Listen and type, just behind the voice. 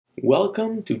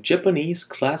Welcome to Japanese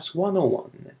Class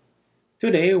 101.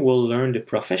 Today we'll learn the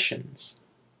professions.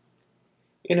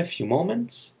 In a few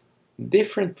moments,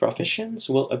 different professions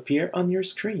will appear on your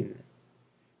screen.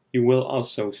 You will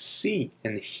also see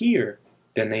and hear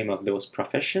the name of those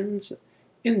professions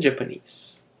in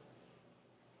Japanese.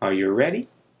 Are you ready?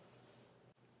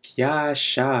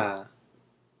 Kyasha,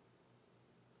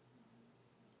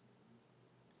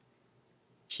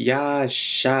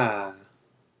 kyasha.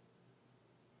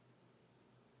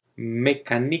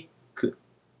 Mécanique,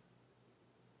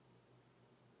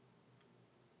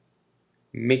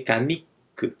 mécanique.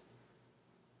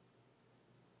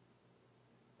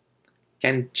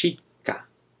 Kenchika,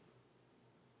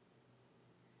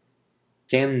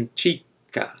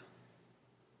 kenchika.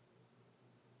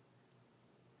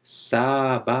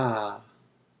 Saba,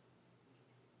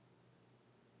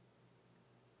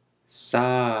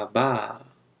 saba.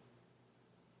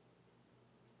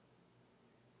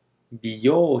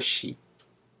 Biyoshi,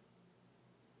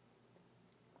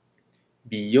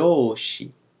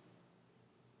 biyoshi.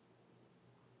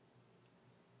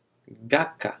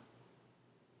 Gaka,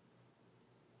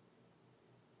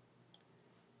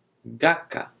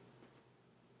 gaka.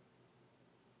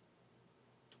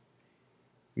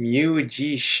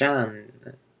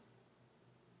 Musician,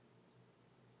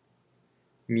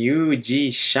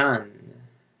 musician.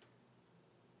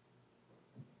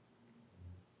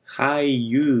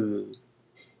 Haiyu,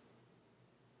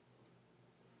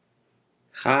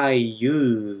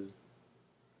 haiyu.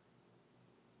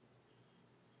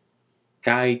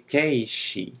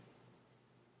 Kaikeishi,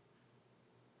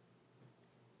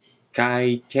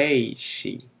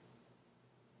 kaikeishi.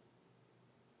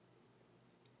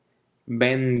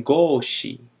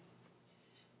 Bengoshi,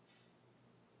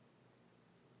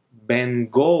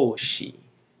 bengoshi.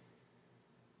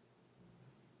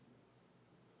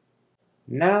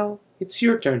 Now it's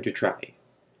your turn to try.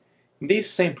 These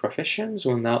same professions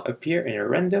will now appear in a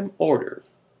random order.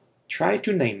 Try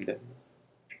to name them.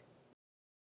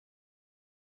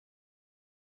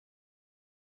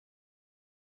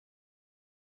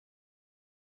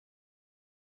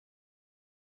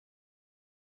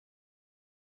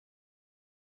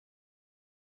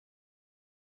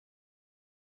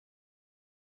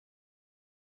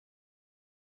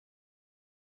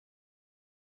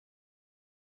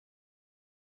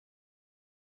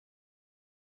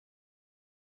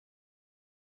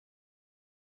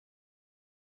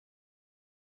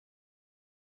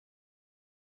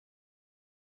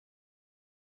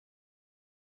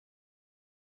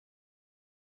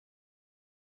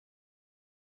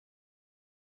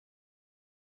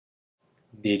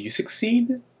 Did you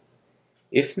succeed?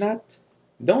 If not,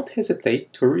 don't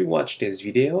hesitate to rewatch this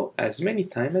video as many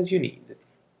times as you need.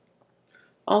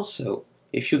 Also,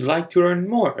 if you'd like to learn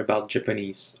more about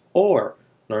Japanese or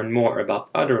learn more about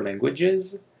other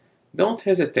languages, don't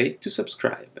hesitate to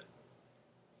subscribe.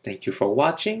 Thank you for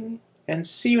watching and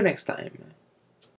see you next time.